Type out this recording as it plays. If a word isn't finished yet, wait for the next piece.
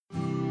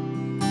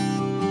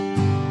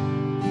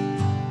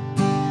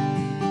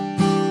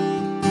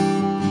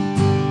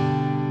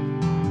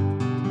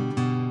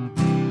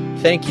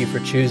Thank you for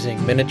choosing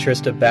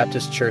Minnetrista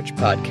Baptist Church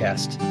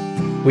podcast.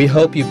 We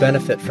hope you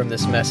benefit from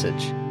this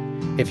message.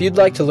 If you'd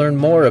like to learn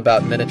more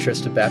about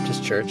Minnetrista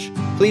Baptist Church,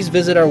 please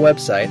visit our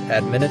website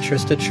at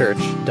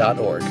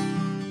minnetristachurch.org.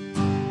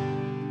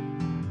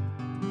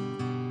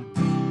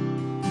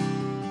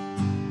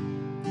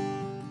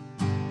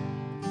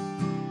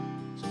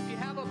 So if you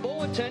have a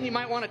bulletin, you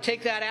might want to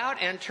take that out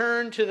and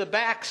turn to the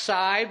back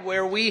side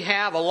where we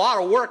have a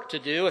lot of work to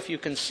do, if you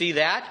can see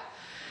that.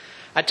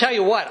 I tell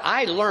you what,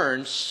 I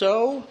learned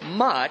so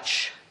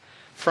much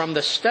from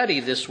the study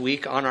this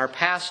week on our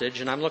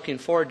passage, and I'm looking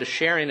forward to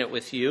sharing it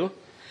with you.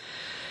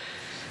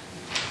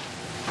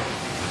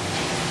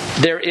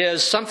 There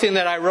is something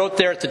that I wrote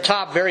there at the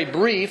top, very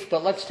brief,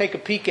 but let's take a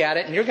peek at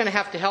it. And you're going to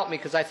have to help me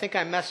because I think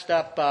I messed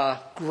up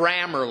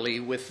grammarly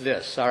with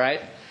this, all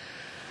right?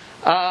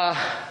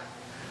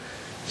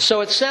 So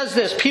it says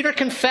this: Peter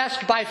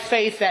confessed by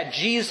faith that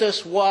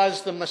Jesus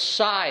was the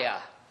Messiah.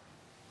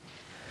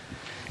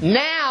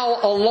 Now,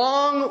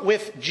 along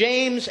with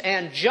James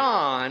and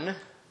John,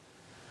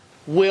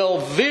 will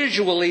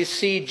visually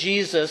see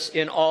Jesus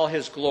in all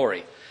His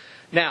glory.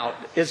 Now,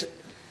 is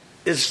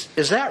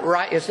that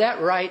right? Is that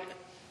right?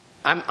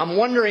 I'm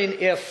wondering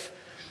if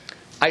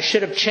I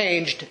should have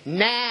changed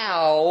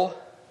now.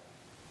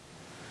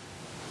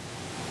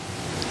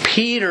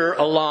 Peter,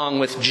 along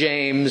with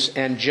James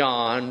and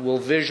John, will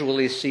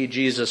visually see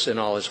Jesus in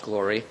all His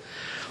glory,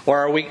 or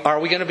are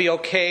we going to be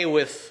okay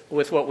with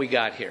what we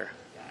got here?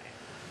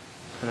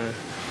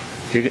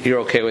 You're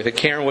okay with it,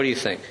 Karen? What do you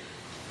think?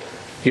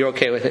 You're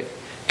okay with it?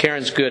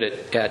 Karen's good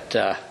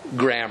at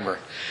grammar.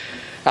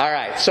 All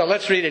right, so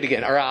let's read it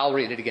again, or I'll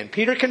read it again.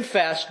 Peter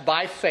confessed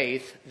by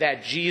faith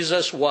that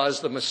Jesus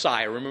was the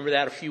Messiah. Remember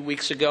that a few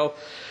weeks ago?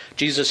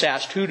 Jesus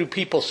asked, "Who do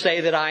people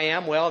say that I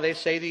am?" Well, they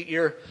say that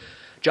you're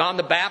John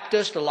the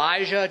Baptist,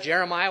 Elijah,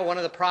 Jeremiah, one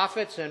of the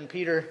prophets. And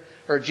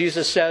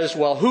Jesus says,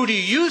 "Well, who do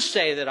you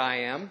say that I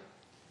am?"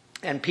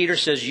 And Peter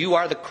says, "You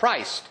are the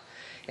Christ."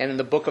 And in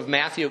the book of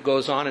Matthew it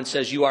goes on and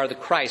says, "You are the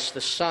Christ,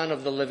 the Son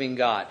of the living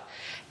God."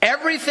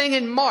 Everything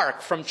in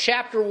Mark from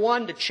chapter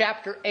 1 to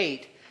chapter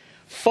 8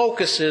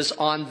 focuses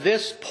on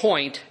this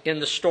point in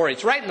the story.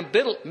 It's right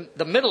in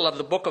the middle of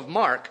the book of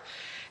Mark.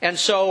 And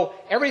so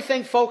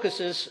everything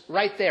focuses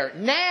right there.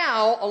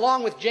 Now,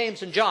 along with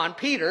James and John,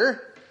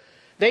 Peter,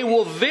 they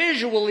will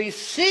visually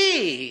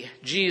see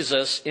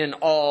Jesus in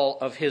all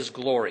of His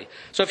glory.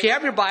 So if you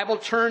have your Bible,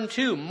 turn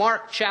to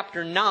Mark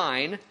chapter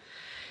 9.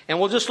 And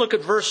we'll just look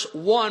at verse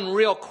 1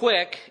 real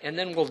quick, and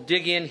then we'll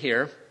dig in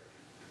here.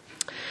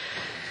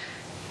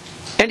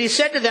 And He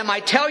said to them,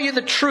 "I tell you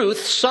the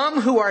truth,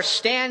 some who are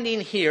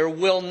standing here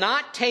will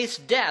not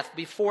taste death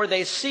before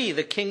they see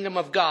the kingdom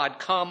of God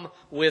come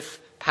with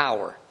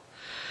power."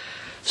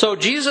 So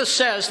Jesus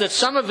says that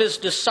some of His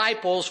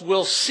disciples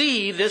will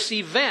see this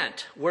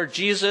event where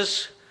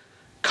Jesus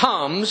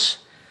comes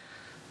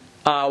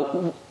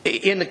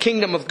in the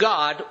kingdom of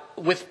God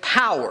with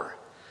power.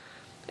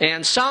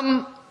 And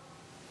some,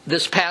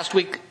 this past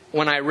week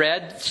when I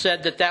read,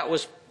 said that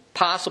was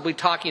possibly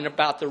talking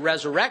about the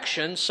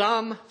resurrection.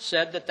 Some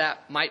said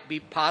that might be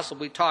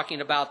possibly talking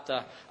about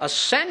the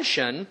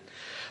ascension.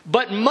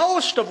 But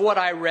most of what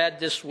I read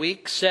this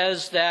week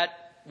says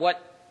that what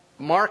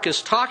Mark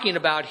is talking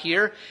about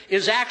here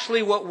is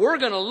actually what we're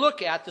going to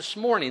look at this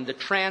morning, the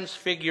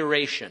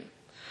transfiguration.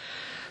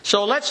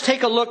 So let's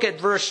take a look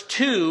at verse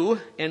 2,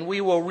 and we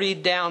will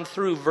read down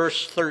through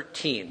verse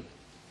 13.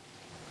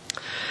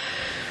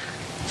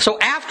 So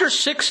after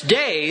 6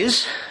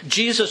 days,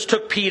 Jesus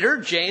took Peter,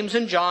 James,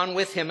 and John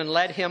with Him and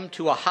led him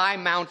to a high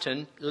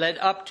mountain, led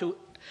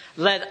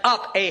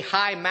up a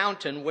high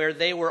mountain where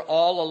they were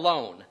all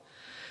alone.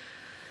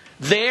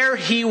 There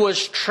He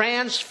was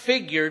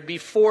transfigured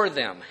before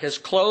them. His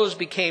clothes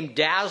became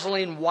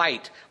dazzling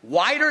white,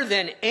 whiter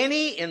than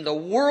any in the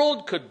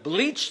world could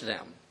bleach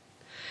them.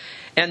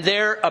 And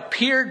there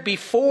appeared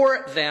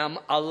before them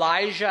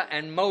Elijah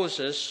and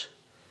Moses,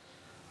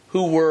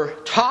 who were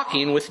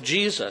talking with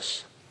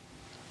Jesus.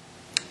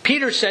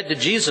 Peter said to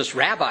Jesus,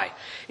 "Rabbi,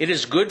 it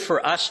is good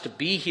for us to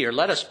be here.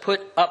 Let us put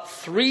up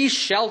 3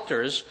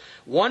 shelters,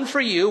 one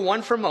for you,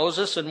 one for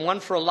Moses, and one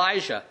for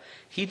Elijah."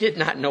 He did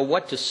not know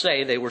what to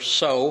say. They were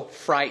so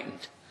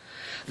frightened.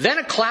 Then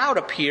a cloud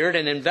appeared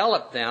and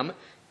enveloped them,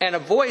 and a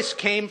voice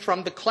came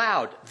from the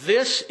cloud.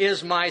 "This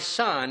is my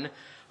Son,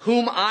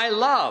 whom I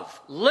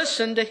love.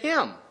 Listen to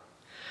Him."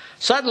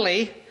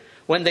 Suddenly,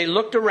 when they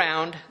looked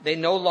around, they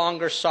no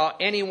longer saw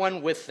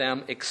anyone with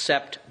them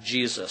except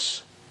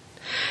Jesus.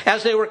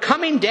 As they were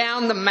coming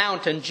down the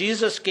mountain,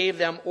 Jesus gave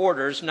them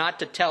orders not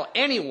to tell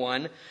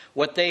anyone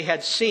what they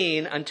had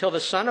seen until the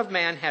Son of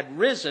Man had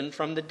risen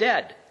from the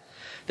dead.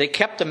 They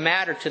kept the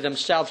matter to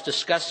themselves,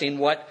 discussing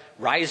what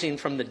rising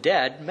from the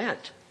dead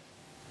meant.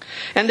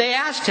 And they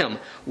asked Him,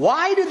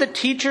 "Why do the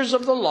teachers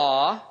of the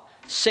law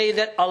say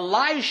that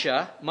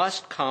Elijah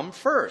must come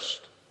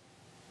first?"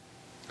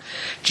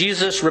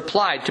 Jesus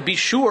replied, "To be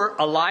sure,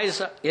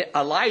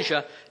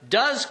 Elijah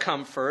does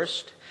come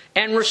first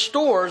and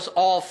restores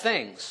all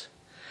things.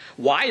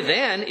 Why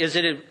then is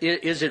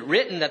it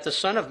written that the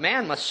Son of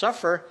Man must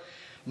suffer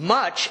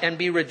much and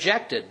be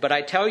rejected. But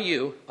I tell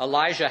you,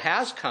 Elijah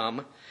has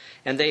come,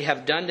 and they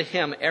have done to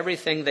him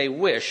everything they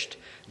wished,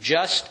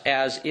 just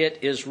as it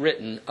is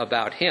written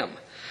about him."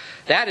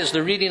 That is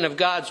the reading of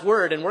God's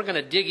Word, and we're going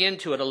to dig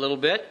into it a little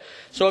bit.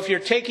 So if you're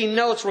taking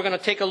notes, we're going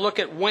to take a look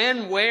at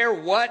when, where,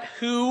 what,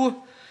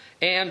 who,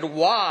 and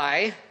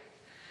why.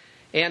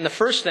 And the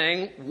first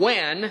thing,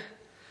 when,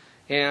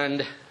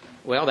 and,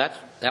 well,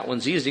 that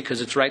one's easy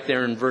because it's right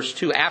there in verse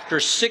 2. After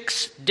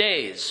 6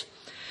 days.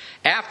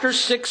 After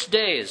 6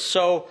 days.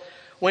 So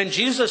when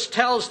Jesus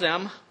tells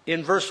them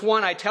in verse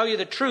 1, "I tell you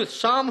the truth,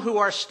 some who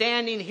are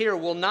standing here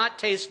will not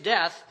taste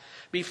death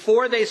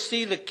before they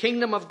see the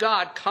kingdom of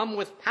God come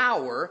with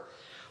power."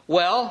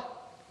 Well,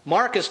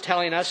 Mark is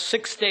telling us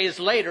 6 days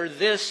later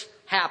this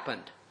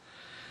happened.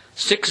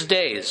 6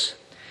 days.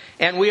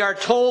 And we are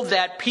told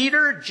that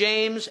Peter,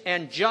 James,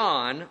 and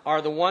John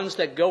are the ones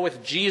that go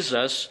with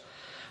Jesus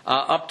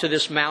up to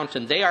this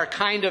mountain. They are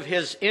kind of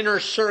his inner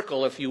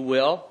circle, if you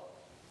will.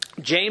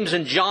 James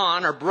and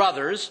John are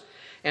brothers,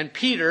 and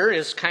Peter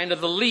is kind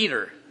of the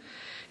leader.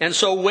 And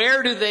so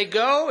where do they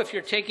go? If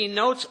you're taking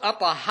notes,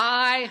 up a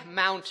high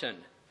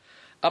mountain.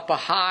 Up a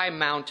high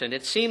mountain.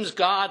 It seems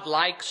God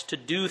likes to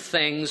do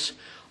things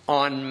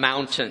on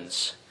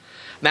mountains.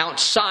 Mount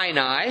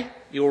Sinai,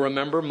 you'll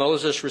remember,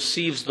 Moses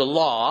receives the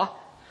law.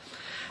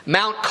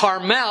 Mount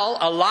Carmel,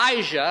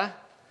 Elijah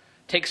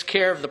takes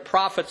care of the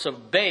prophets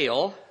of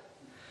Baal.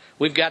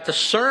 We've got the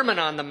Sermon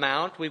on the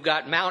Mount. We've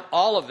got Mount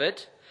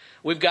Olivet.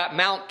 We've got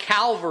Mount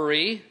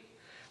Calvary.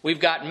 We've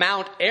got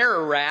Mount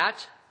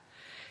Ararat.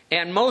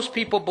 And most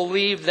people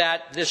believe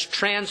that this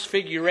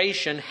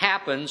transfiguration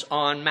happens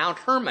on Mount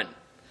Hermon.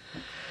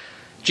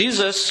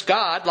 Jesus,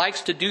 God, likes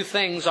to do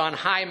things on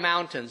high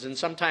mountains. And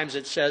sometimes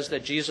it says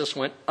that Jesus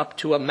went up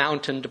to a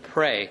mountain to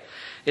pray.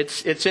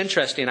 It's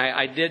interesting.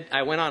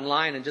 I went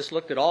online and just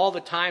looked at all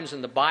the times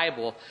in the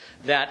Bible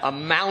that a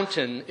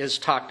mountain is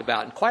talked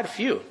about. And quite a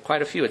few.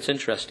 It's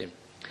interesting.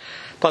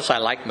 Plus, I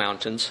like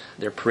mountains.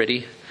 They're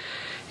pretty.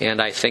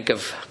 And I think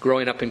of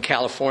growing up in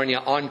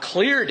California. On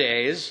clear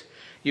days,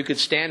 you could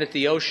stand at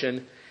the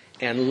ocean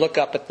and look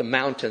up at the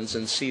mountains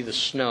and see the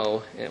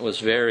snow. It was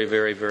very,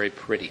 very, very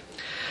pretty.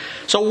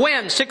 So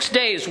when? 6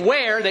 days.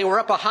 Where? They were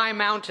up a high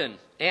mountain.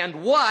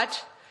 And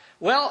what?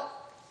 Well,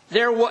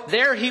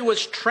 there he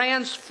was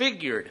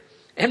transfigured.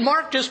 And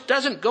Mark just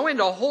doesn't go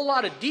into a whole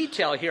lot of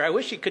detail here. I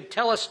wish he could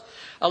tell us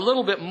a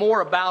little bit more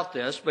about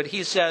this. But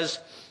he says,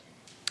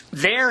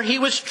 there he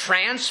was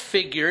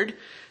transfigured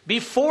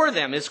before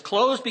them. His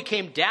clothes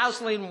became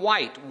dazzling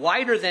white,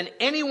 whiter than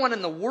anyone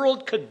in the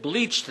world could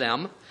bleach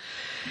them.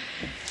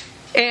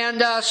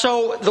 And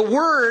so the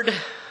word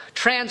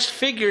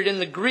transfigured in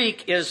the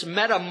Greek is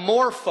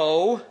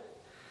metamorpho,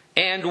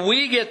 and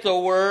we get the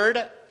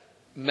word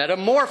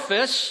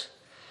metamorphosis.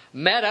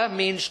 Meta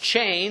means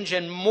change,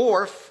 and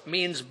morph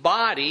means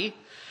body.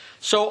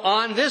 So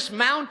on this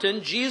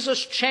mountain,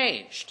 Jesus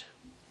changed.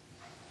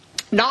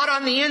 Not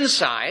on the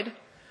inside.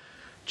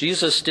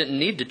 Jesus didn't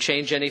need to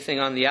change anything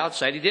on the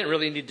outside. He didn't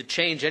really need to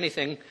change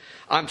anything,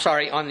 on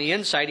the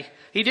inside.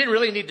 He didn't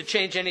really need to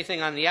change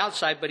anything on the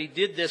outside, but he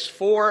did this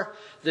for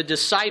the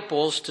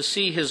disciples to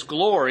see his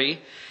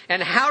glory.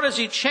 And how does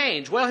he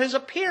change? Well, his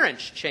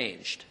appearance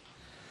changed.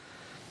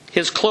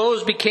 His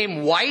clothes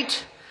became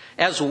white,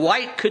 as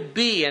white could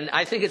be. And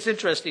I think it's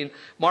interesting.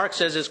 Mark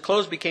says his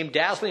clothes became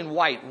dazzling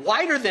white,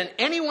 whiter than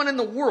anyone in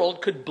the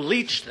world could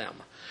bleach them.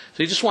 So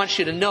he just wants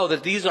you to know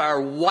that these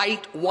are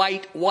white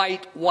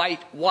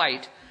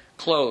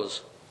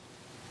clothes.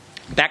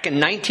 Back in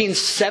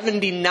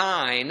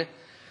 1979,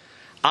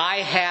 I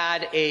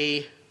had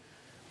a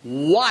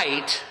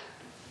white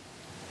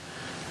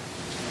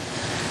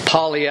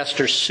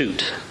polyester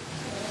suit.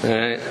 All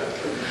right?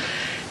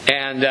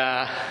 And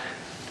I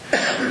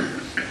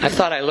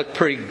thought I looked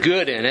pretty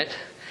good in it.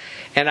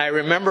 And I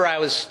remember I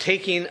was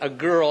taking a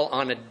girl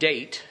on a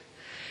date.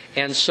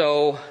 And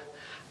so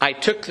I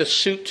took the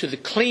suit to the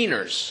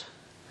cleaners.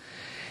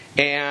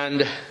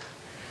 And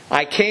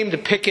I came to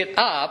pick it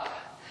up.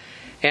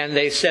 And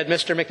they said,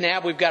 "Mr.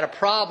 McNabb, we've got a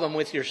problem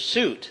with your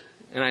suit."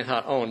 And I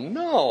thought, oh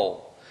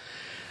no.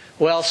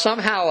 Well,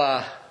 somehow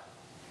a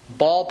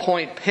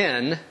ballpoint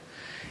pen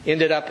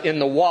ended up in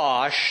the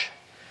wash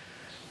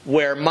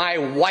where my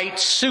white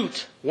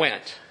suit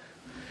went.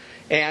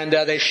 And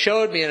they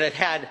showed me, and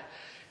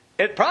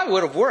it probably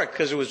would have worked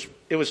because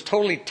it was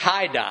totally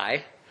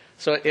tie-dye.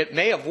 So it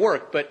may have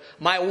worked, but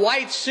my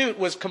white suit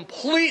was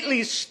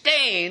completely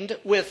stained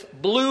with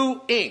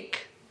blue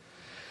ink.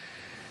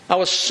 I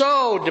was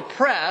so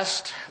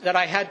depressed that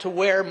I had to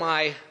wear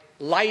my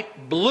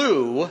light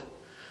blue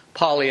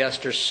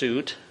polyester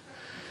suit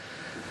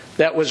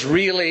that was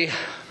really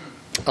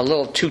a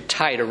little too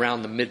tight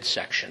around the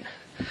midsection.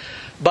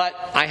 But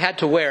I had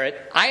to wear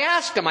it. I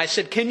asked them, I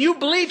said, "Can you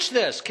bleach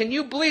this? Can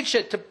you bleach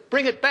it to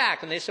bring it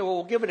back?" And they said, "Well,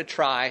 we'll give it a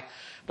try."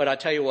 But I'll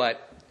tell you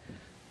what,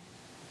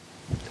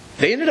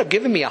 they ended up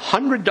giving me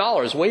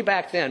 $100 way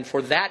back then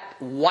for that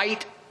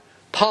white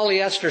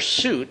polyester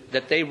suit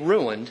that they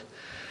ruined.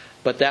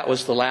 But that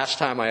was the last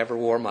time I ever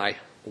wore my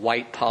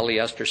white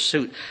polyester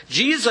suit.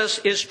 Jesus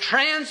is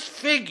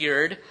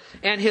transfigured,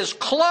 and his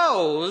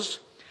clothes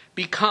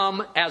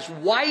become as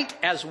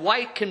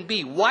white can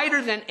be,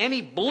 whiter than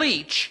any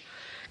bleach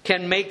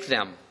can make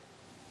them.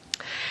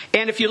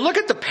 And if you look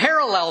at the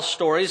parallel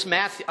stories,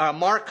 Matthew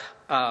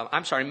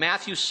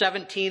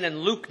 17 and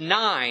Luke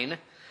 9,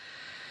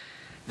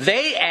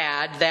 they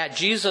add that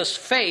Jesus'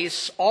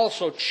 face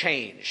also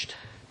changed.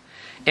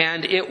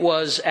 And it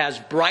was as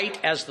bright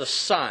as the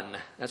sun.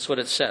 That's what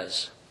it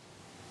says.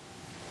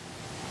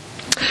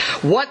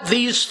 What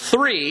these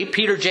three,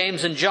 Peter,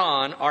 James, and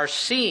John, are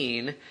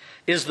seeing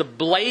is the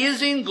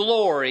blazing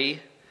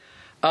glory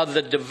of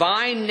the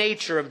divine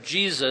nature of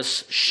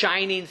Jesus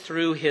shining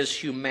through his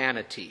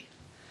humanity.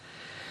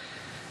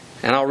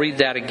 And I'll read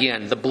that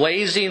again.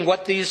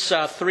 What these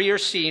three are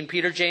seeing,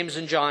 Peter, James,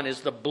 and John,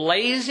 is the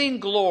blazing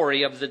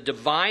glory of the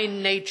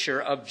divine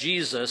nature of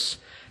Jesus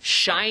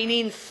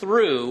shining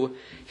through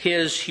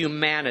his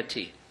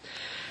humanity.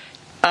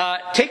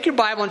 Take your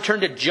Bible and turn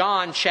to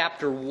John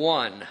chapter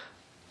 1.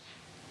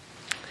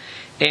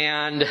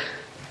 And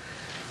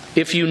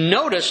if you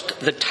noticed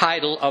the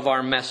title of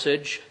our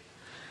message,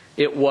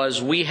 it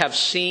was, "We Have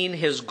Seen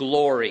His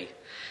Glory."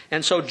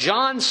 And so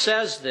John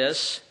says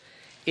this,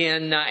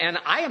 and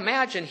I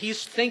imagine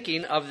he's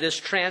thinking of this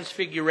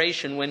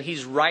transfiguration when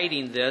he's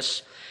writing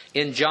this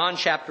in John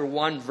chapter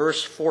 1,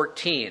 verse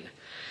 14.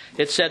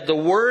 It said, "The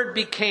Word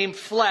became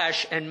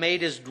flesh and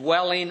made his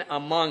dwelling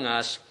among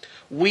us.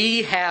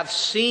 We have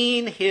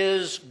seen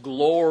his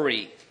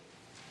glory.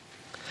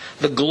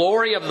 The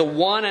glory of the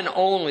one and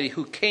only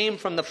who came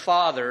from the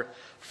Father,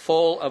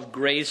 full of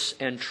grace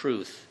and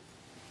truth."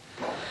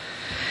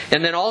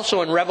 And then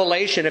also in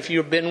Revelation, if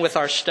you've been with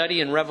our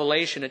study in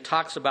Revelation, it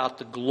talks about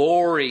the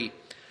glory,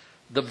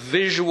 the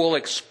visual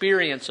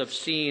experience of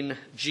seeing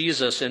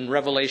Jesus in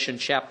Revelation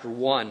chapter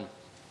 1.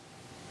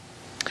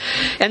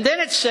 And then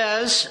it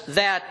says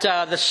that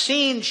the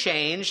scene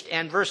changed,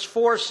 and verse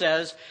 4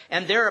 says,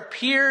 "And there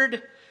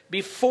appeared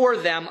before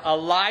them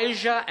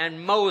Elijah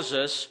and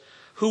Moses,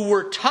 who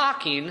were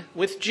talking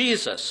with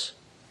Jesus."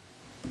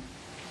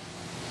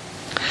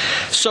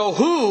 So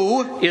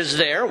who is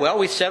there? Well,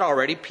 we said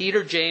already,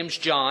 Peter, James,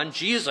 John,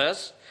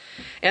 Jesus.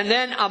 And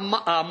then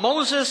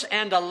Moses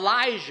and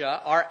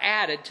Elijah are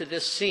added to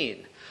this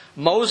scene.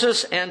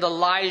 Moses and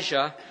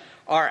Elijah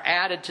are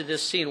added to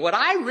this scene. What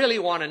I really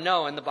want to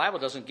know, and the Bible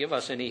doesn't give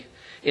us any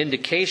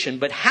indication,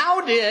 but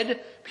how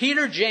did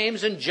Peter,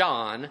 James, and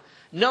John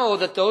know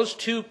that those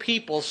two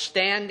people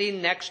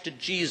standing next to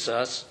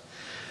Jesus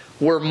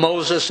were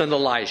Moses and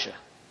Elijah?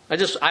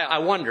 I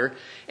wonder.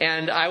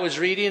 And I was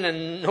reading,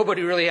 and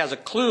nobody really has a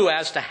clue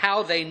as to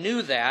how they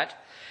knew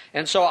that.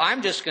 And so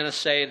I'm just going to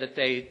say that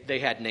they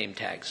had name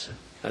tags.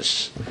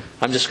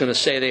 I'm just going to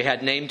say they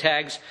had name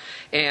tags.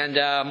 And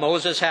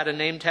Moses had a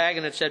name tag,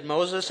 and it said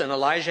Moses, and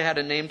Elijah had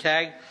a name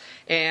tag.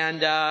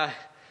 And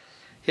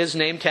his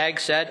name tag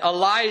said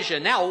Elijah.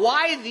 Now,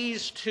 why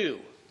these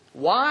two?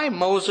 Why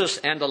Moses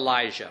and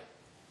Elijah?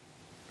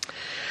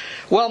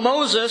 Well,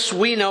 Moses,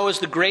 we know, is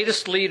the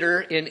greatest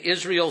leader in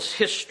Israel's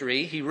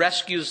history. He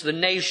rescues the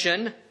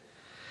nation.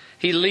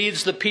 He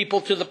leads the people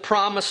to the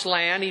promised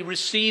land. He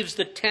receives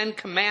the 10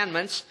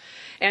 Commandments.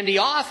 And he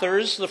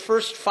authors the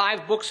first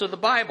 5 books of the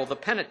Bible, the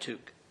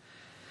Pentateuch.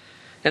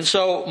 And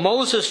so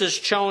Moses is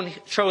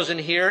chosen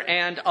here,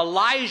 and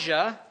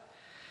Elijah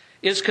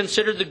is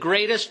considered the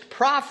greatest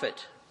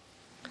prophet.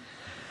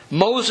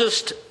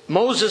 Moses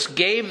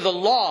gave the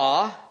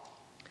law,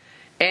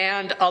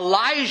 and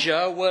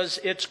Elijah was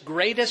its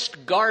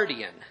greatest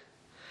guardian.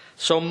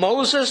 So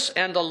Moses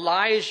and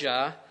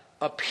Elijah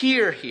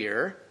appear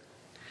here.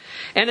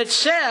 And it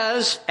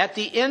says at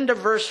the end of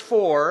verse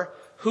 4,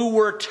 who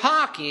were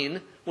talking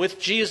with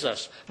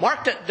Jesus.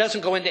 Mark doesn't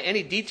go into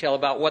any detail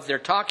about what they're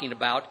talking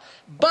about.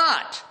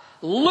 But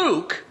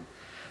Luke,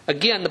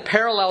 again, the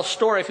parallel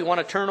story, if you want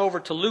to turn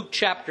over to Luke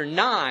chapter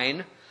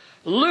 9,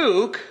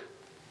 Luke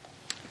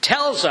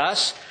tells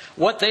us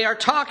what they are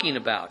talking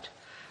about.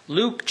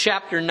 Luke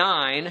chapter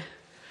 9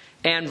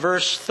 and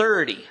verse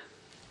 30.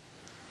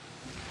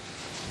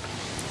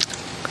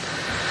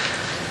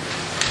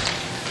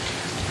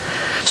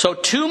 So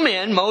 2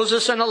 men,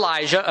 Moses and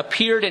Elijah,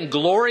 appeared in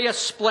glorious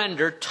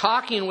splendor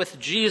talking with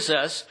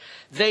Jesus.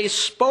 They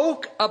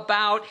spoke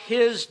about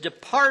his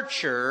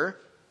departure,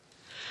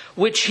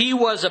 which he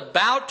was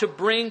about to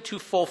bring to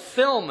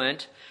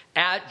fulfillment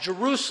at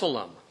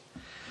Jerusalem.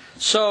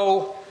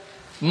 So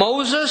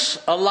Moses,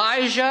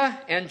 Elijah,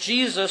 and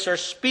Jesus are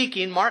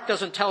speaking. Mark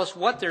doesn't tell us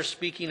what they're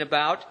speaking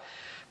about,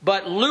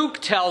 but Luke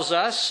tells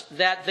us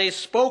that they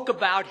spoke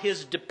about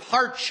his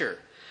departure.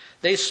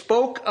 They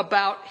spoke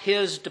about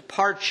his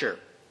departure.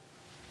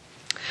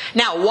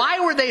 Now, why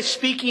were they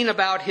speaking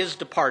about his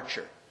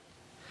departure?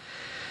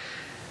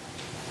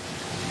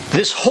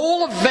 This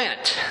whole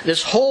event,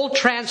 this whole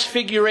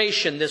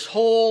transfiguration, this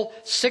whole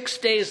 6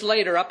 days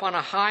later up on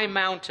a high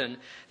mountain,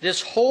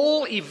 this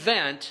whole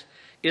event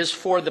is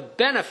for the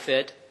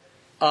benefit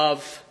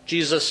of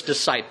Jesus'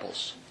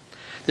 disciples.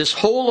 This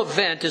whole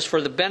event is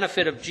for the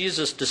benefit of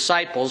Jesus'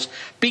 disciples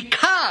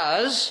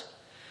because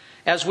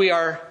as we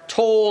are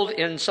told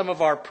in some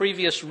of our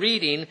previous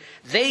reading,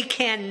 they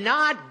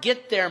cannot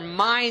get their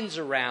minds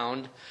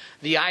around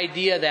the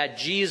idea that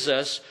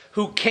Jesus,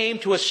 who came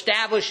to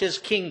establish his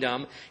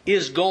kingdom,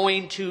 is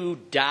going to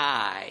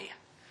die.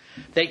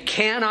 They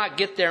cannot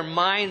get their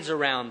minds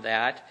around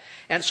that.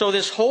 And so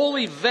this whole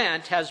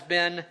event has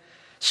been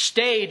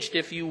staged,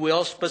 if you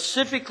will,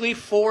 specifically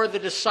for the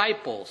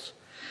disciples.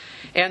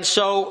 And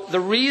so the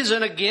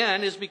reason,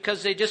 again, is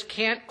because they just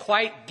can't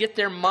quite get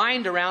their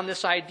mind around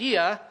this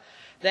idea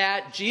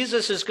that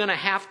Jesus is going to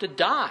have to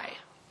die.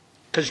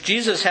 Because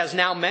Jesus has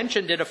now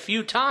mentioned it a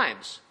few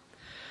times.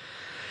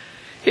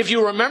 If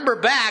you remember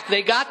back,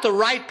 they got the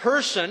right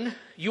person.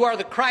 You are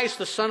the Christ,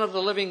 the Son of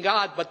the living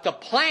God. But the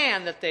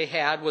plan that they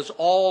had was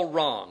all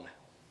wrong.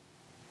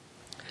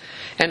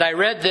 And I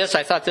read this,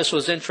 I thought this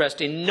was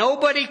interesting.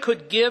 Nobody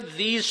could give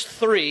these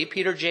three,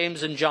 Peter,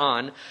 James, and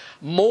John,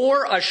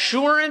 more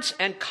assurance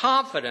and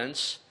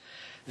confidence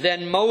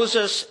than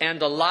Moses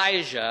and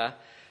Elijah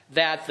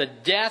that the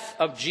death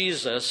of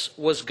Jesus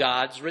was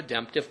God's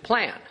redemptive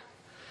plan.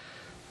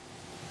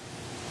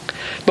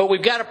 But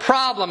we've got a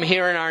problem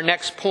here in our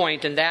next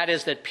point, and that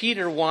is that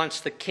Peter wants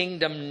the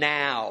kingdom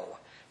now.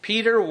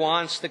 Peter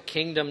wants the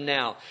kingdom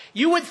now.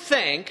 You would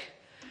think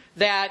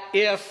that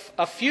if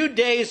a few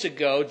days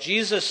ago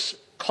Jesus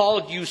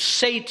called you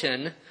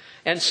Satan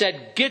and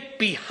said, "Get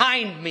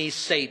behind me,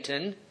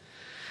 Satan,"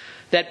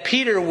 that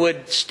Peter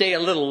would stay a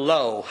little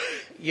low.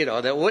 You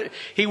know,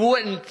 he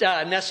wouldn't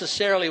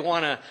necessarily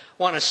want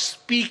to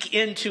speak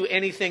into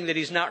anything that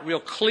he's not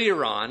real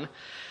clear on.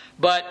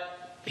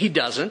 But he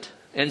doesn't.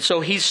 And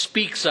so he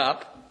speaks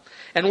up.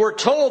 And we're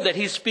told that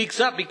he speaks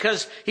up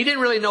because he didn't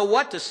really know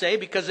what to say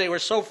because they were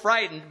so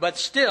frightened. But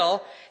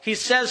still, he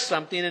says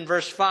something in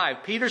verse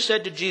 5. Peter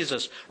said to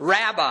Jesus,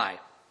 "Rabbi,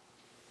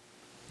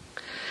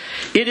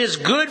 it is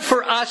good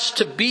for us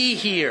to be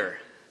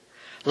here.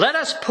 Let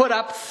us put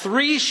up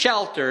 3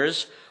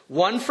 shelters,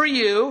 one for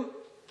you,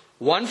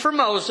 one for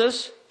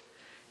Moses,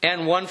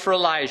 and one for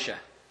Elijah."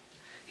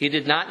 He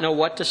did not know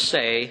what to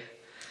say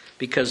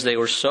because they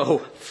were so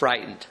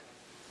frightened.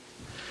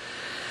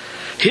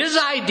 His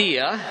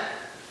idea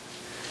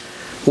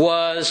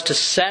was to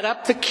set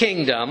up the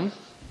kingdom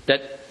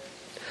that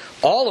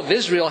all of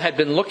Israel had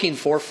been looking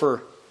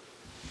for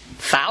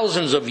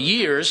thousands of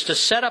years, to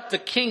set up the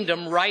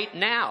kingdom right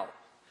now.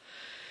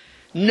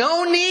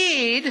 No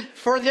need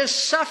for this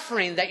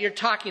suffering that you're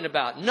talking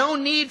about. No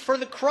need for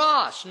the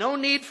cross. No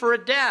need for a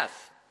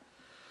death.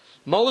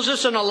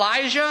 Moses and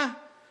Elijah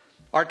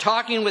are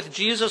talking with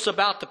Jesus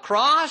about the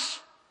cross.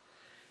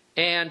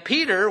 And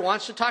Peter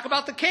wants to talk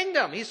about the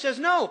kingdom. He says,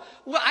 "No,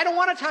 I don't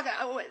want to talk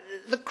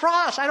the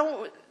cross.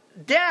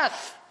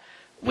 Death.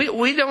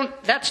 We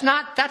don't. That's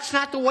not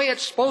the way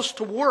it's supposed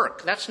to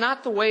work. That's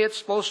not the way it's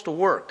supposed to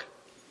work."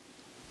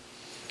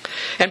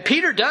 And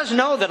Peter does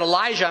know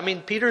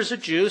that Peter's a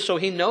Jew, so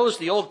he knows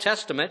the Old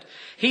Testament.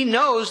 He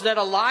knows that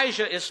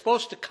Elijah is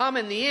supposed to come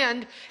in the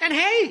end. And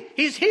hey,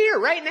 he's here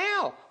right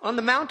now on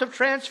the Mount of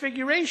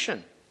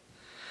Transfiguration.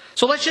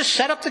 So let's just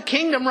set up the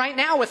kingdom right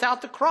now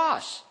without the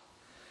cross.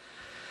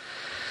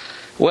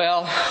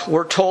 Well,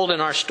 we're told in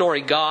our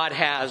story, God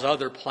has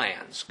other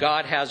plans.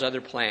 God has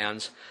other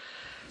plans.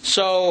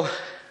 So,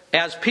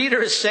 as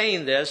Peter is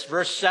saying this,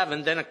 verse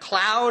 7, then a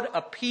cloud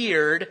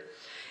appeared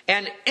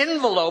and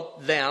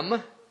enveloped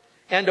them,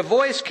 and a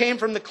voice came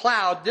from the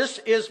cloud, "This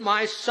is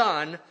my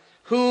son,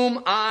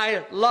 whom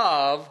I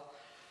love.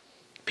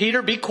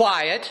 Peter, be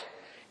quiet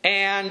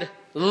and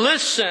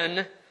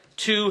listen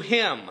to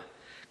him."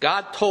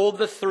 God told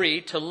the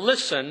 3 to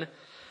listen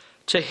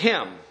to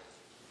him.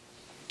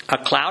 A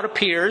cloud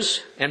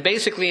appears and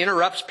basically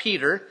interrupts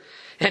Peter.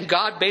 And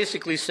God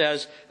basically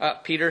says,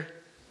 "Peter,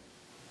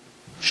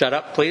 shut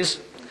up, please.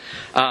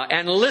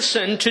 And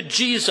listen to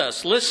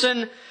Jesus.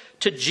 Listen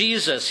to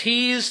Jesus.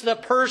 He's the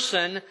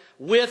person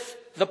with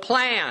the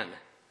plan.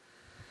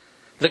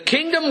 The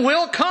kingdom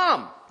will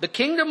come. The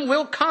kingdom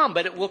will come,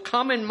 but it will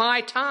come in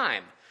my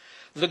time.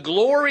 The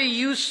glory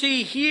you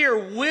see here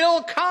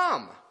will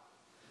come.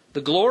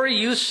 The glory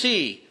you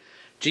see,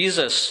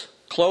 Jesus'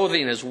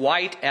 clothing is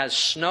white as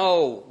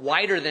snow,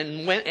 whiter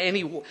than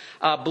any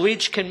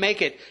bleach can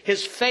make it.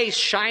 His face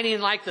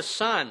shining like the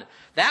sun.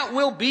 That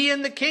will be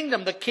in the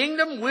kingdom. The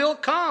kingdom will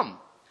come.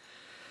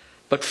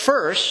 But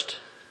first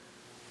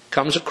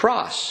comes a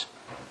cross.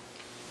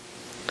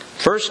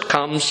 First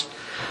comes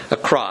a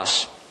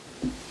cross.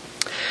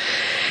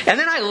 And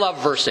then I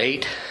love verse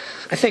 8.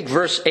 I think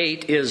verse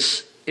 8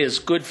 is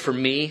good for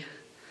me.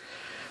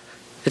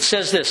 It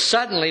says this,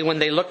 "Suddenly when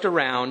they looked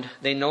around,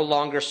 they no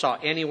longer saw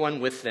anyone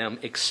with them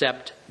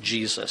except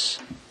Jesus."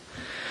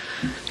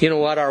 You know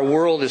what? Our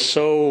world is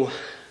so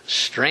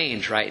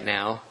strange right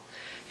now.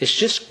 It's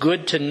just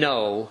good to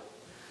know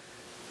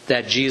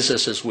that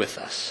Jesus is with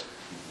us.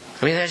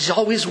 I mean, He's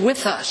always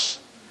with us.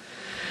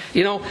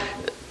 You know,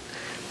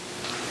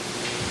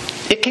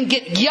 it can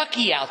get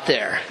yucky out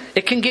there.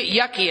 It can get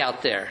yucky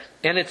out there.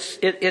 And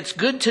it's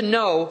good to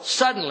know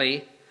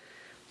suddenly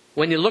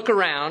when you look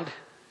around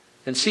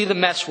and see the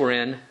mess we're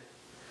in,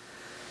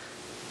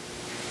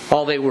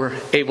 all they were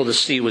able to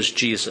see was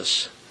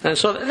Jesus. And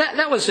so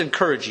that was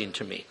encouraging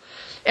to me.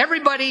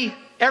 Everybody,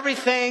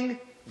 everything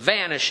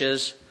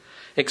vanishes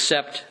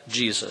except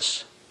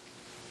Jesus.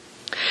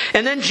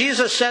 And then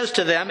Jesus says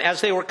to them,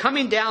 as they were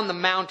coming down the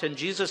mountain,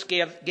 Jesus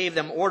gave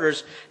them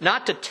orders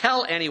not to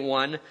tell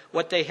anyone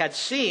what they had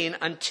seen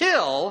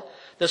until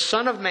the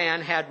Son of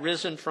Man had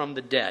risen from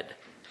the dead.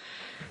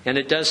 And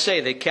it does say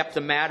they kept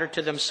the matter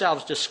to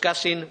themselves,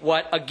 discussing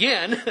what,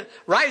 again,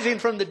 rising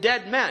from the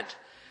dead meant.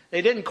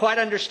 They didn't quite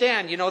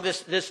understand,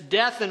 this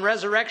death and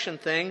resurrection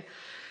thing.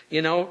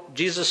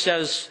 Jesus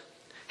says,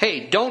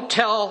 hey, don't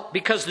tell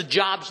because the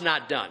job's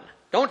not done.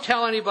 Don't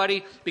tell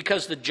anybody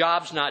because the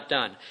job's not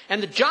done.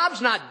 And the job's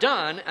not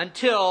done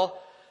until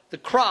the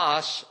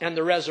cross and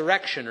the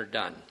resurrection are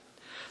done.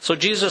 So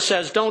Jesus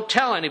says, don't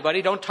tell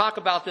anybody. Don't talk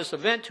about this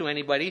event to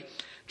anybody.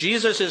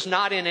 Jesus is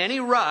not in any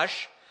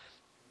rush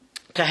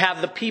to have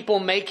the people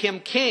make him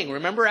king.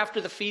 Remember after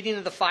the feeding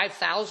of the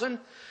 5,000?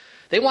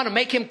 They want to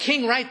make him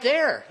king right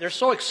there. They're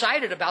so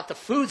excited about the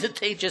food that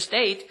they just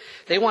ate.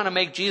 They want to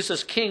make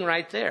Jesus king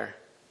right there.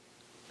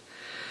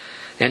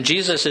 And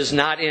Jesus is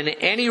not in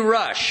any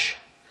rush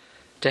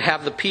to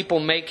have the people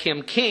make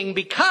him king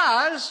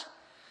because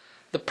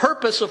the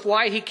purpose of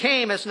why he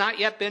came has not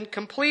yet been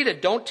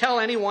completed. Don't tell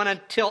anyone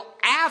until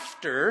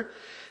after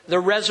the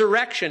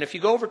resurrection. If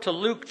you go over to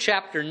Luke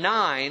chapter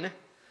 9,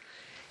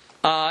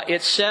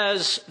 it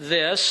says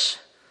this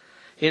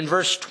in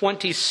verse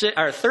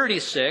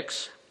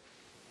 36.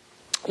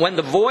 When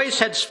the voice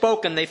had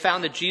spoken, they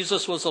found that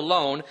Jesus was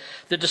alone.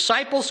 The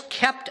disciples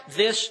kept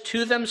this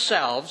to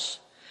themselves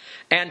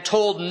and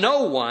told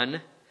no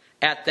one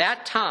at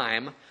that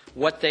time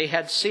what they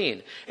had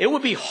seen. It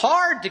would be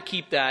hard to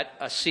keep that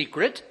a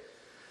secret,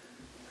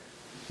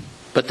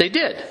 but they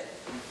did.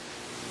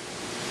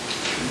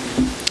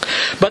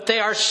 But they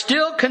are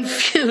still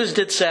confused,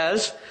 it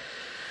says,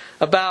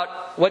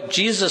 about what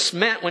Jesus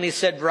meant when he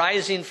said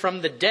rising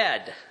from the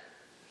dead.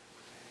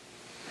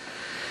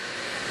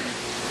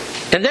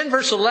 And then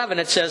verse 11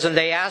 it says, and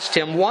they asked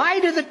him, why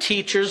do the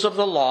teachers of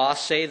the law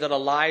say that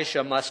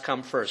Elijah must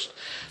come first?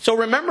 So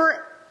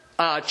remember,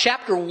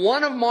 chapter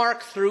 1 of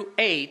Mark through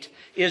 8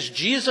 is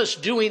Jesus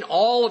doing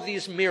all of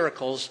these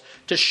miracles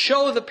to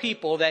show the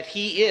people that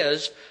he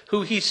is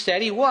who he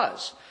said he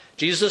was.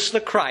 Jesus the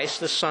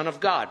Christ, the Son of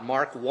God.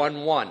 Mark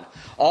 1:1.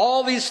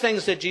 All these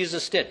things that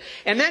Jesus did.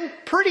 And then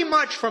pretty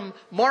much from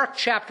Mark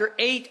chapter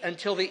 8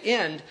 until the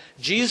end,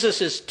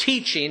 Jesus is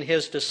teaching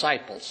his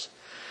disciples.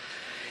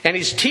 And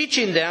he's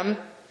teaching them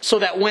so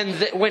that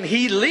when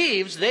he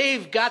leaves,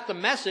 they've got the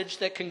message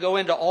that can go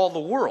into all the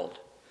world.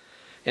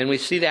 And we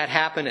see that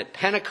happen at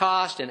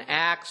Pentecost and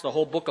Acts. The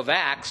whole book of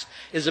Acts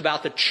is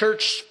about the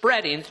church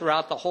spreading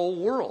throughout the whole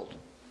world.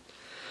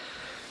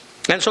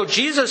 And so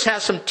Jesus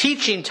has some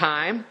teaching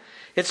time.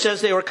 It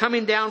says they were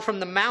coming down from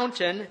the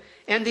mountain,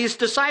 and these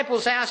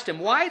disciples asked him,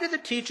 why do the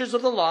teachers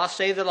of the law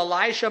say that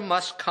Elijah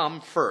must come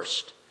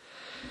first?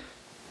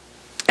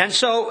 And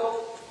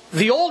so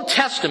the Old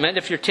Testament,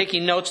 if you're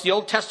taking notes, the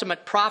Old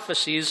Testament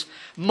prophecies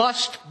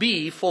must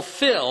be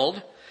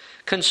fulfilled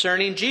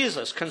concerning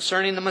Jesus,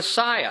 concerning the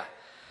Messiah.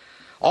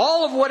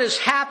 All of what is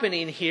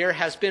happening here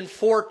has been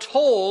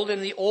foretold in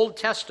the Old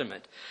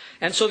Testament.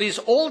 And so these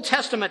Old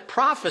Testament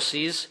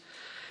prophecies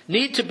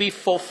need to be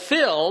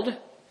fulfilled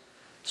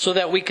so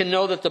that we can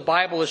know that the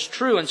Bible is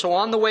true. And so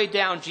on the way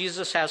down,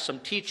 Jesus has some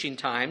teaching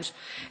times.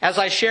 As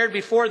I shared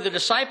before, the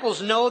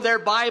disciples know their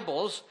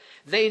Bibles.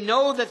 They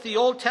know that the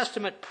Old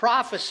Testament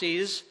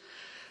prophecies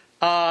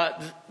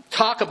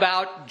talk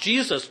about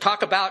Jesus,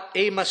 talk about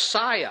a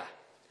Messiah.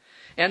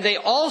 And they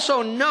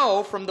also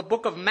know from the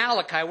book of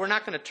Malachi, we're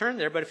not going to turn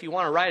there, but if you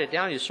want to write it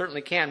down, you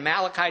certainly can.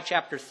 Malachi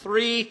chapter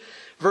 3,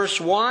 verse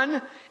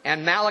 1,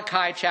 and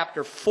Malachi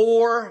chapter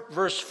 4,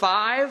 verse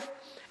 5,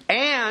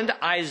 and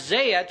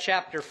Isaiah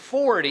chapter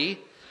 40,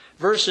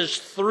 verses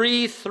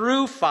 3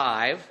 through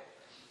 5,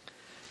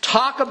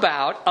 talk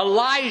about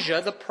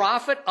Elijah, the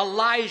prophet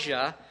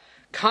Elijah,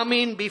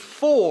 coming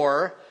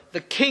before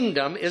the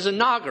kingdom is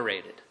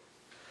inaugurated.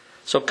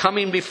 So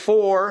coming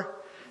before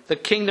the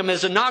kingdom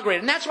is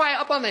inaugurated. And that's why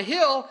up on the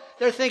hill,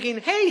 they're thinking,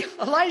 hey,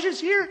 Elijah's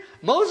here,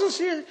 Moses is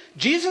here,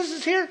 Jesus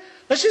is here.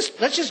 Let's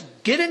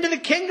just get into the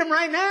kingdom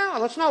right now.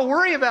 Let's not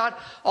worry about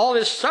all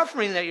this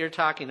suffering that you're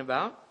talking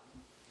about.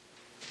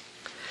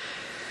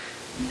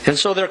 And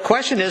so their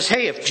question is,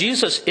 hey, if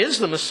Jesus is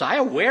the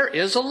Messiah, where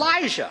is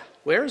Elijah?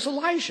 Where is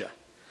Elijah?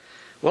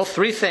 Well,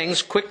 three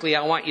things quickly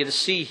I want you to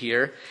see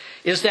here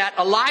is that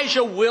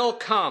Elijah will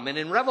come. And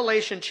in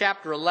Revelation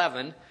chapter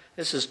 11,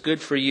 this is good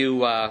for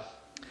you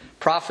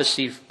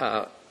prophecy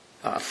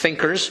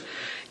thinkers.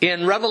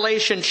 In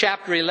Revelation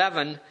chapter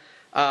 11,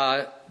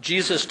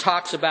 Jesus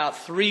talks about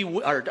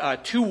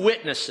two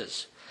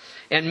witnesses.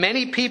 And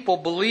many people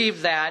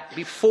believe that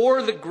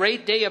before the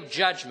great day of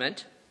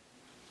judgment,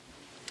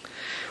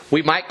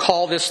 we might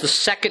call this the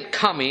second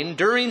coming,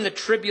 during the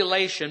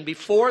tribulation,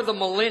 before the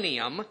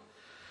millennium,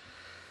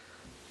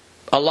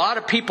 a lot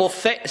of people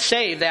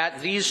say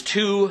that these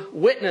two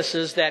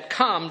witnesses that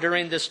come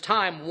during this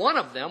time, one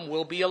of them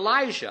will be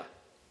Elijah.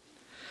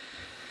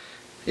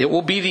 It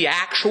will be the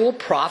actual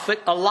prophet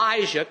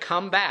Elijah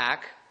come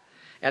back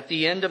at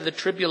the end of the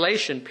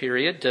tribulation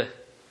period to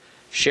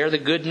share the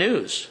good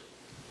news.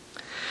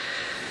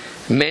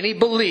 Many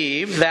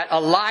believe that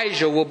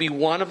Elijah will be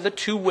one of the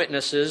two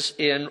witnesses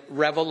in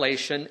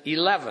Revelation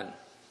 11.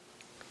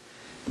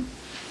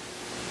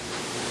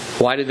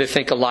 Why do they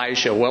think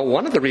Elijah? Well,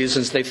 one of the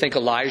reasons they think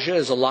Elijah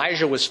is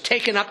Elijah was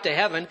taken up to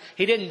heaven.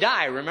 He didn't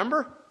die,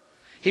 remember?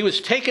 He was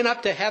taken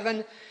up to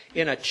heaven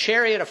in a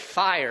chariot of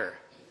fire.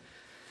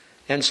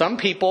 And some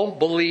people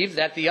believe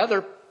that the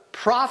other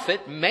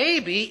prophet may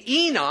be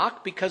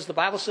Enoch, because the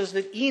Bible says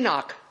that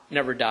Enoch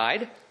never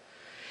died.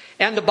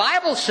 And the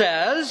Bible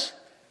says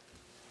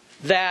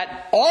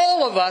that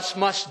all of us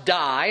must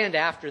die, and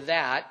after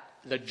that,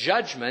 the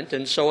judgment.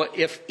 And so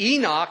if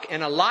Enoch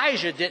and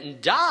Elijah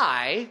didn't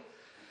die,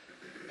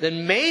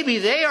 then maybe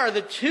they are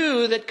the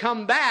two that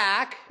come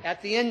back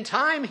at the end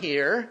time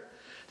here,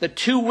 the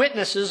two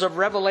witnesses of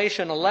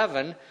Revelation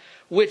 11,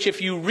 which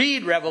if you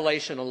read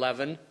Revelation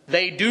 11,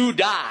 they do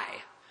die.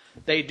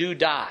 They do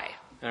die.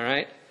 All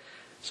right?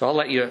 So I'll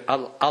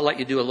let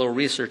you do a little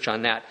research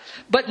on that.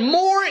 But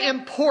more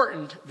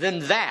important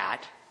than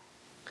that,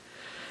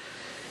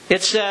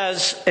 it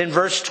says in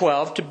verse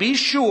 12, to be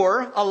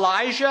sure,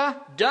 Elijah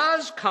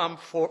does come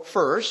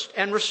first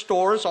and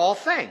restores all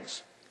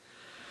things.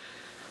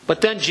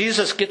 But then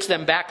Jesus gets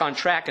them back on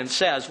track and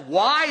says,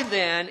 why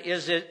then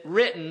is it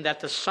written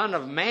that the Son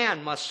of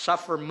Man must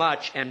suffer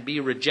much and be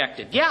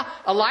rejected? Yeah,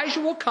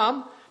 Elijah will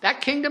come. That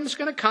kingdom's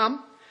going to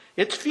come.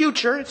 It's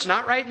future. It's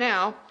not right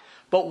now.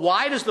 But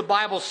why does the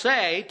Bible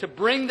say, to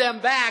bring them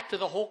back to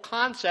the whole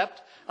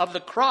concept of the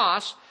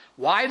cross,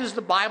 why does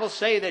the Bible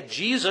say that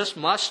Jesus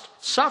must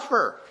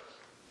suffer?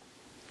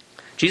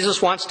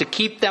 Jesus wants to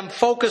keep them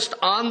focused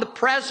on the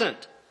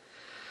present.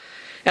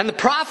 And the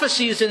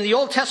prophecies in the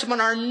Old Testament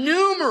are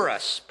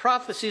numerous.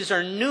 Prophecies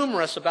are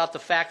numerous about the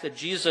fact that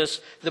Jesus,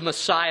 the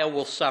Messiah,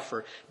 will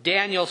suffer.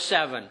 Daniel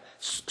 7,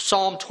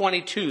 Psalm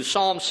 22,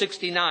 Psalm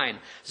 69,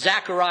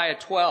 Zechariah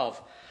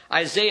 12,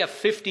 Isaiah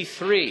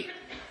 53,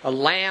 a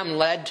lamb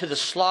led to the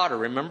slaughter,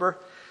 remember?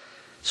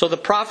 So the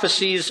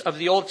prophecies of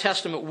the Old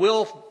Testament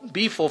will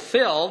be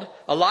fulfilled.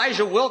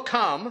 Elijah will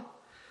come.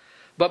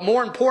 But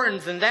more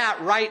important than that,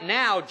 right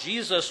now,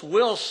 Jesus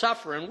will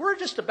suffer. And we're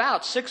just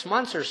about 6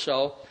 months or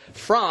so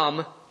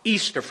from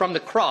Easter, from the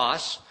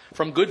cross,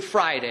 from Good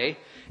Friday,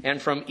 and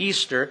from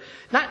Easter.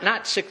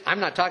 Not six, I'm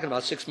not talking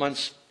about 6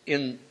 months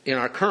in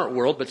our current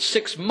world, but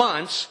 6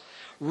 months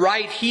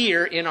right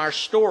here in our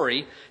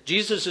story.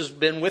 Jesus has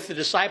been with the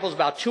disciples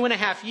about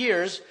 2.5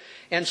 years.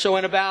 And so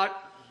in about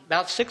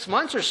 6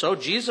 months or so,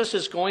 Jesus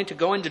is going to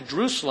go into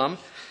Jerusalem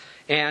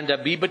and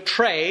be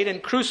betrayed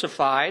and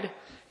crucified.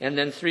 And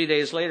then 3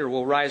 days later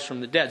will rise from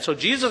the dead. So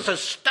Jesus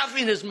is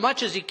stuffing as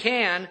much as he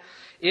can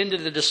into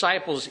the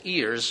disciples'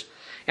 ears.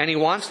 And he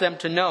wants them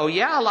to know,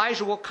 yeah,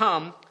 Elijah will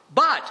come,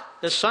 but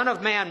the Son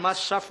of Man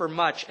must suffer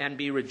much and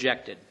be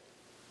rejected.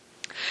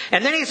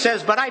 And then he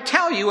says, but I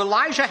tell you,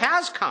 Elijah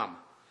has come.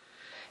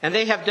 And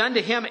they have done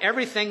to him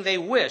everything they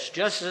wish,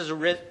 just as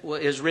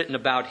is written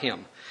about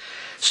him.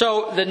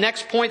 So the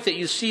next point that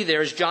you see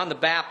there is John the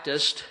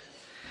Baptist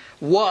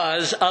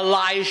was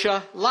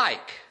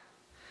Elijah-like.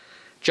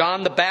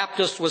 John the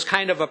Baptist was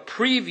kind of a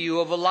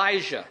preview of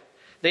Elijah.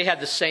 They had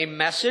the same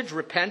message,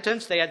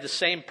 repentance. They had the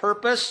same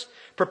purpose,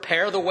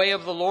 prepare the way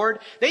of the Lord.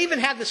 They even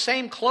had the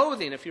same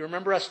clothing. If you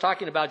remember us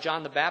talking about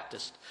John the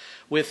Baptist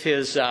with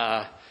his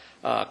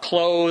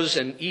clothes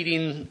and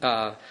eating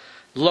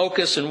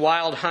locusts and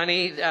wild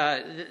honey.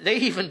 They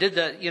even did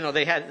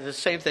they had the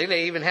same thing.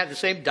 They even had the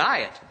same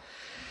diet.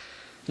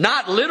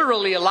 Not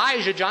literally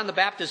Elijah. John the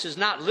Baptist is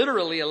not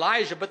literally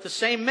Elijah, but the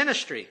same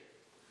ministry.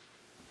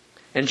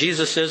 And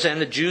Jesus says, and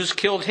the Jews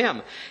killed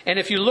him. And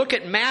if you look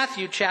at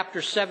Matthew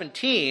chapter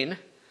 17,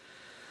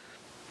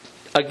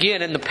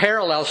 again in the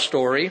parallel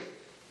story,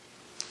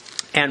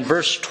 and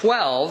verse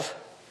 12,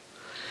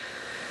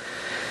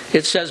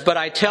 it says, but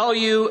I tell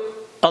you,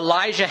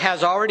 Elijah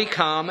has already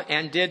come,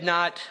 and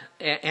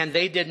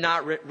they did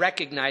not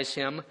recognize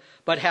him,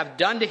 but have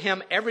done to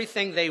him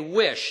everything they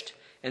wished.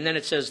 And then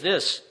it says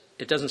this.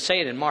 It doesn't say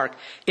it in Mark.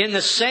 In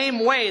the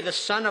same way, the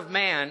Son of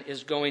Man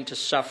is going to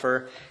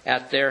suffer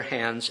at their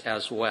hands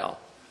as well.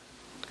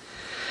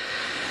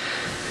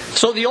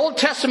 So the Old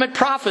Testament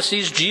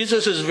prophecies,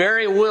 Jesus is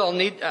very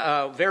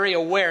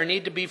aware,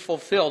 need to be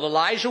fulfilled.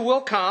 Elijah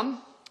will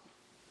come,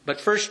 but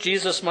first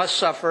Jesus must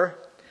suffer.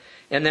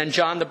 And then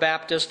John the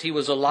Baptist, he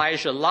was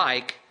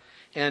Elijah-like,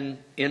 and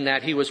in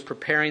that he was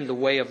preparing the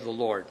way of the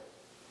Lord.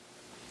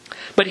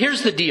 But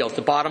here's the deal at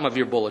the bottom of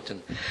your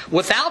bulletin.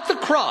 Without the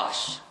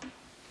cross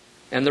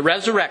and the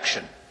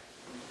resurrection,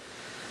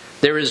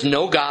 there is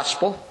no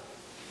gospel,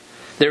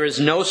 there is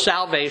no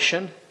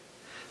salvation,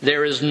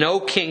 there is no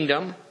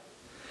kingdom,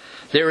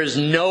 there is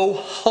no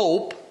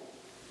hope,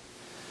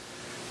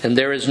 and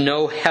there is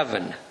no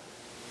heaven.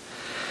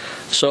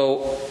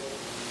 So,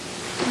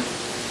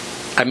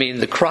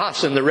 the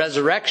cross and the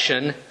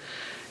resurrection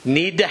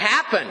need to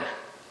happen.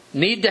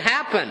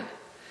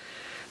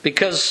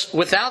 Because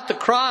without the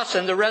cross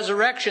and the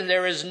resurrection,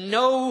 there is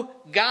no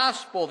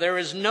gospel, there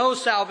is no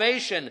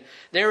salvation,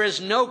 there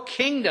is no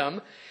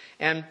kingdom.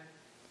 And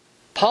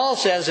Paul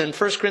says in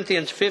 1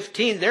 Corinthians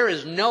 15, there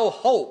is no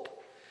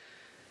hope,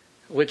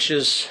 which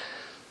is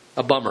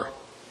a bummer.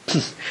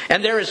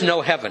 And there is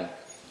no heaven.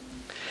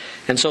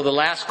 And so the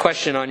last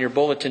question on your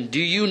bulletin, do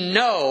you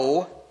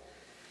know,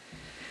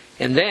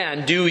 and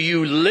then do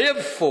you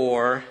live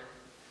for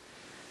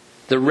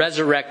the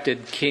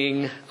resurrected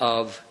King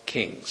of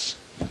Kings?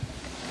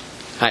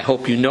 I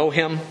hope you know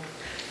Him,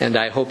 and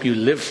I hope you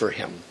live for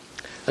Him.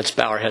 Let's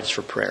bow our heads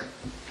for prayer.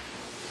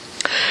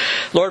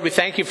 Lord, we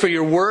thank You for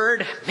Your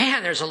Word.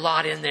 Man, there's a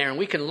lot in there, and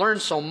we can learn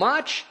so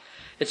much.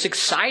 It's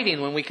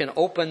exciting when we can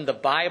open the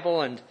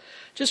Bible and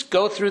just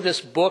go through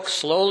this book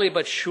slowly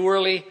but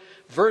surely,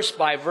 verse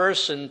by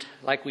verse, and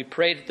like we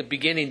prayed at the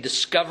beginning,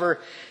 discover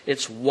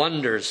its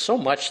wonders. So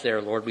much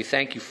there, Lord. We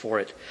thank You for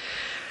it.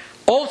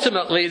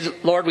 Ultimately,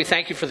 Lord, we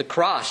thank You for the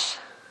cross.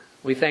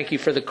 We thank You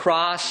for the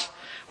cross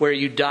where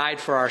You died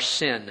for our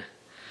sin.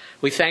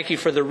 We thank You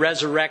for the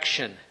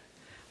resurrection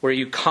where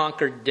You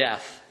conquered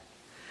death.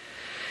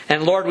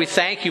 And Lord, we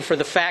thank You for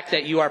the fact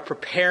that You are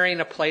preparing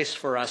a place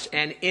for us.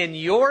 And in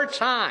Your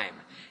time,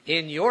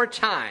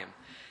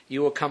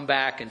 You will come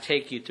back and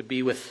take You to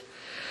be with,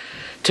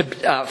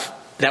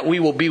 that we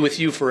will be with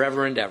You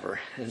forever and ever.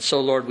 And so,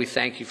 Lord, we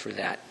thank You for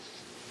that.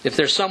 If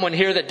there's someone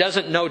here that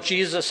doesn't know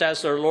Jesus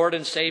as their Lord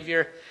and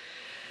Savior,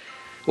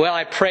 well,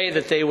 I pray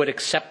that they would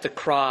accept the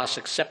cross,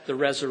 accept the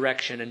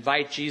resurrection,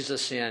 invite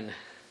Jesus in,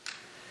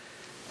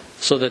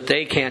 so that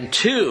they can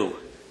too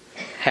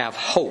have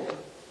hope.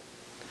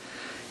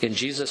 In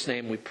Jesus'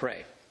 name we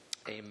pray.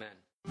 Amen.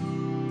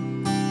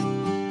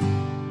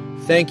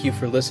 Thank you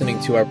for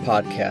listening to our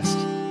podcast.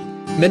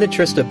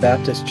 Minnetrista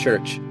Baptist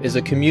Church is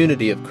a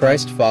community of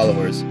Christ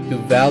followers who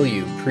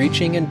value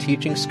preaching and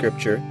teaching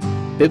Scripture,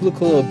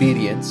 biblical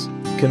obedience,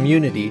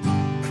 community,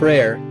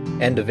 prayer,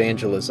 and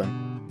evangelism.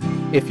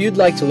 If you'd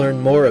like to learn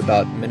more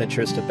about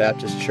Minnetrista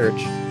Baptist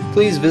Church,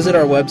 please visit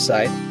our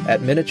website at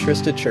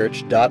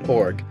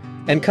minnetristachurch.org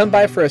and come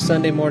by for a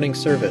Sunday morning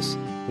service.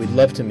 We'd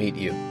love to meet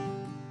you.